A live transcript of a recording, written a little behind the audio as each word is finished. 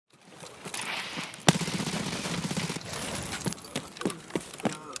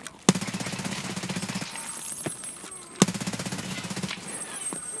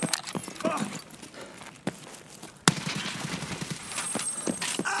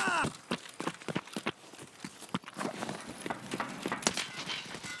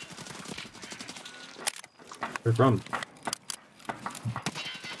Where from?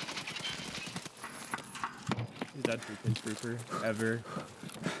 He's dead from Pin Trooper, ever.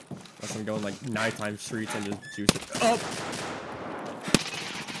 Unless I'm going like nighttime streets and just juice it. Oh!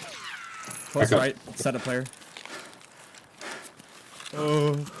 Close right, set a player.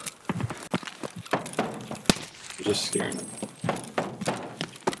 Oh. You're just scaring him.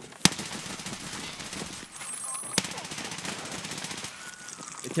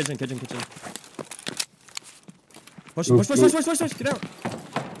 Kitchen. Push, Move, get out!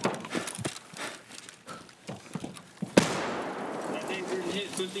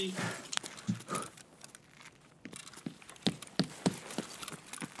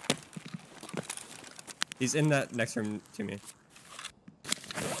 He's in that next room to me.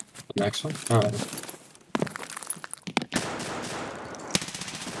 Next one? Alright.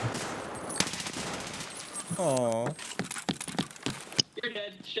 Aww. You're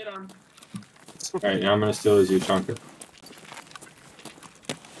dead. Shit on. Alright, now I'm gonna steal his Uchonka.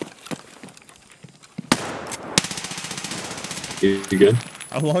 You good?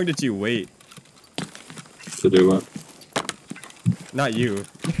 How long did you wait? To do what? Not you.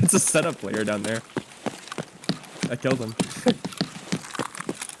 It's a setup player down there. I killed him.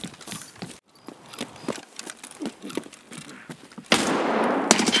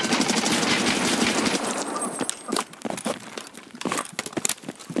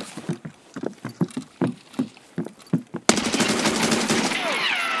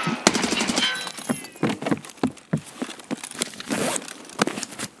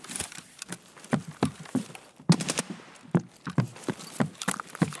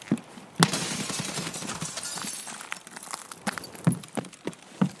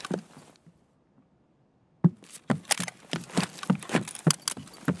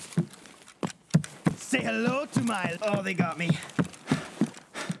 Say hello to my... Oh, they got me.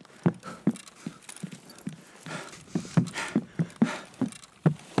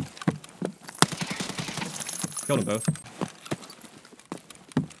 Killed them both.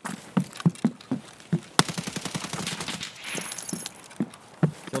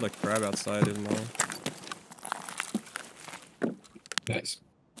 Killed a crab outside, didn't I? Nice.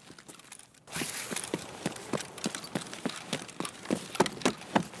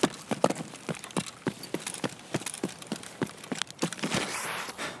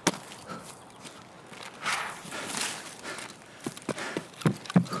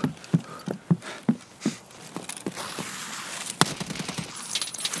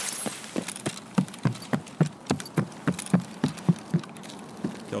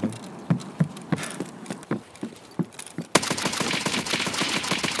 Killed him.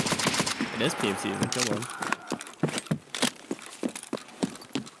 It is PMC, I killed one.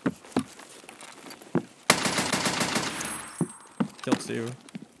 Killed two.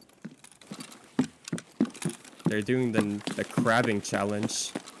 They're doing the crabbing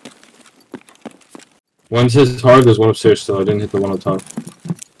challenge. One says hard, there's one upstairs still. I didn't hit the one on top.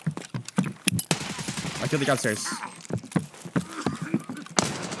 I killed the guy upstairs.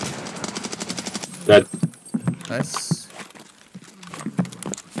 Dead. Nice.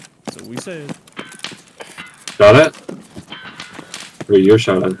 So we said. Shot at? Wait, you're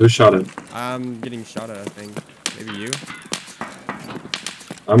shot at. Who shot at? I'm getting shot at, I think. Maybe you?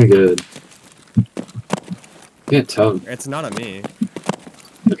 I'm good. Can't tell. It's not at me.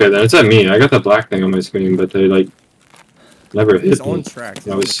 Okay, then it's at me. I got the black thing on my screen, but they, like, never hit He's me. on tracks.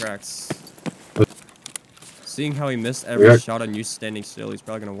 He's on tracks. Seeing how he missed every shot on you standing still, he's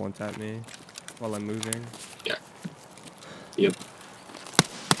probably gonna one-tap me while I'm moving. Yeah. Yep.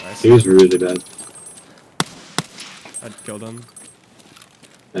 Nice. He was really bad. I killed him.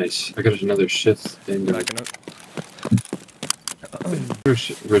 Nice. I got another shit thing. Backing up.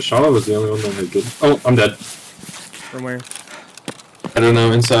 Rashala was the only one that had good. Oh, I'm dead. From where? I don't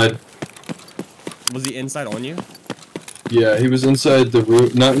know, inside. Was he inside on you? Yeah, he was inside the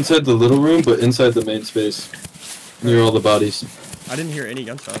room. Not inside the little room, but inside the main space. Near all the bodies. I didn't hear any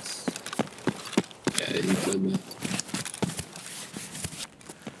gunshots. Yeah, he killed me.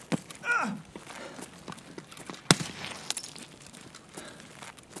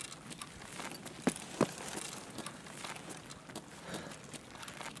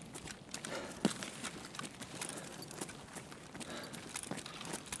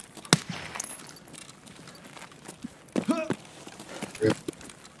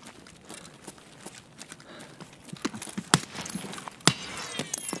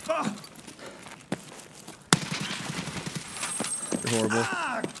 You're horrible.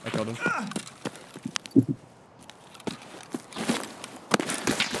 I killed him.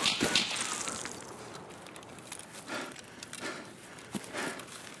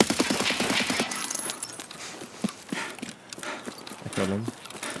 him.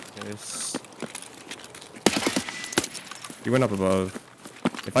 Yes. He went up above.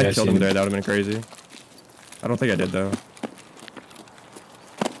 If I killed him there, that would have been crazy. I don't think I did though.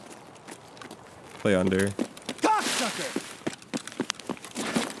 Play under. Cocksucker!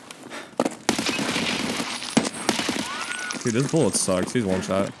 Dude, this bullet sucks. He's one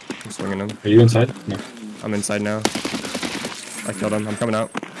shot. I'm swinging him. Are you inside? No. I'm inside now. I killed him. I'm coming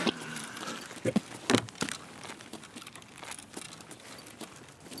out. Okay.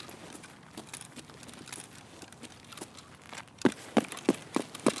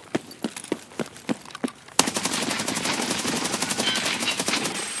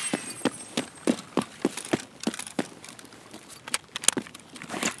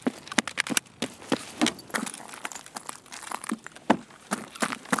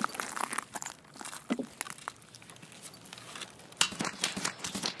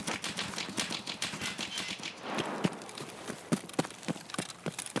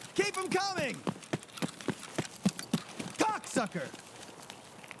 Keep him coming! Cocksucker!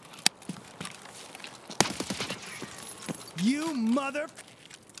 You mother...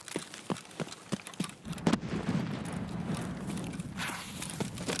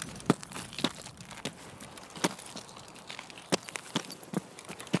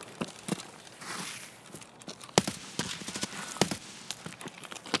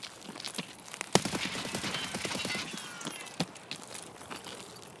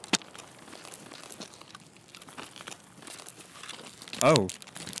 Oh.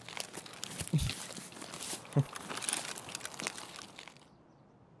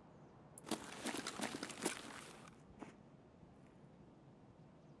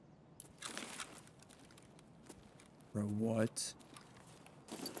 Bro, what?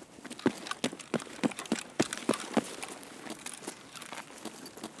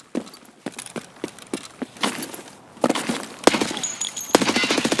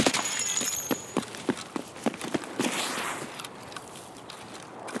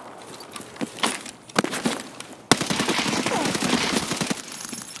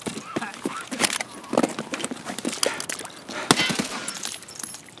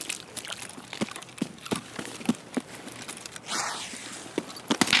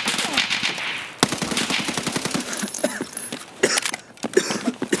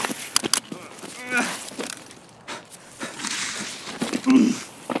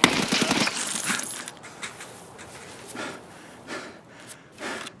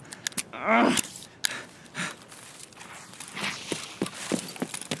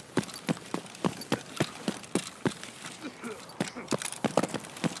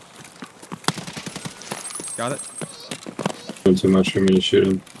 Got it. Doing too much for me to shoot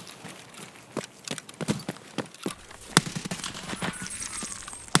him.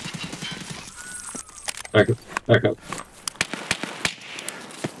 Back up. Back up.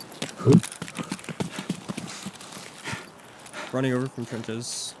 Running over from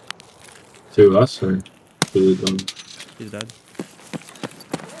trenches. To us or to them? He's dead.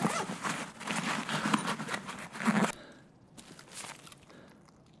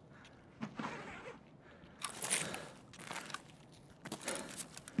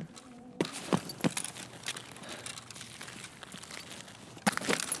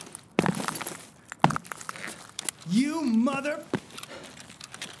 You mother...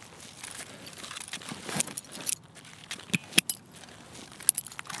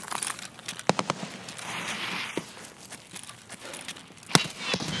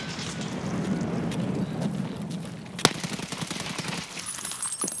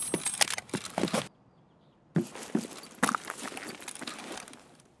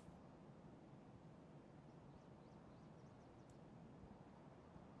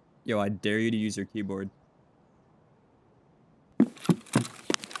 Yo, I dare you to use your keyboard.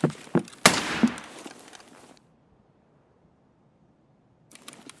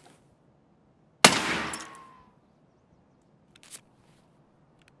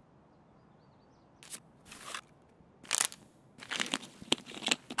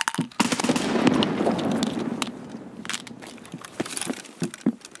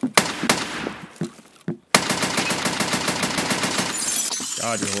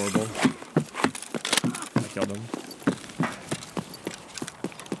 God, you're horrible. I killed him.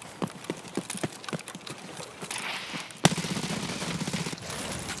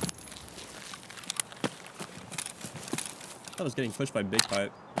 I was getting pushed by Big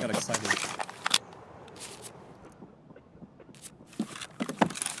Pipe. Got excited.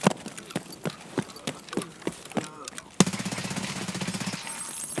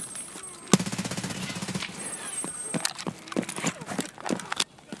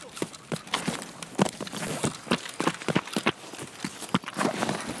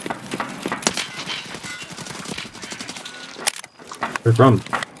 Where from?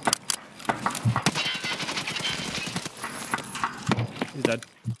 He's dead.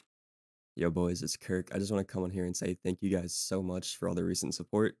 Yo boys, it's Kirk. I just want to come on here and say thank you guys so much for all the recent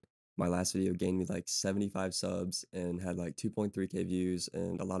support. My last video gained me like 75 subs and had like 2.3k views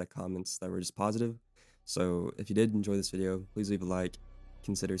and a lot of comments that were just positive. So if you did enjoy this video, please leave a like,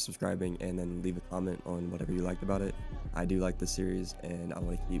 consider subscribing, and then leave a comment on whatever you liked about it. I do like this series and I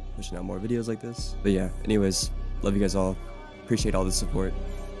want to keep pushing out more videos like this. But yeah, anyways, love you guys all. Appreciate all the support.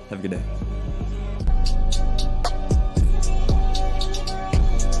 Have a good day.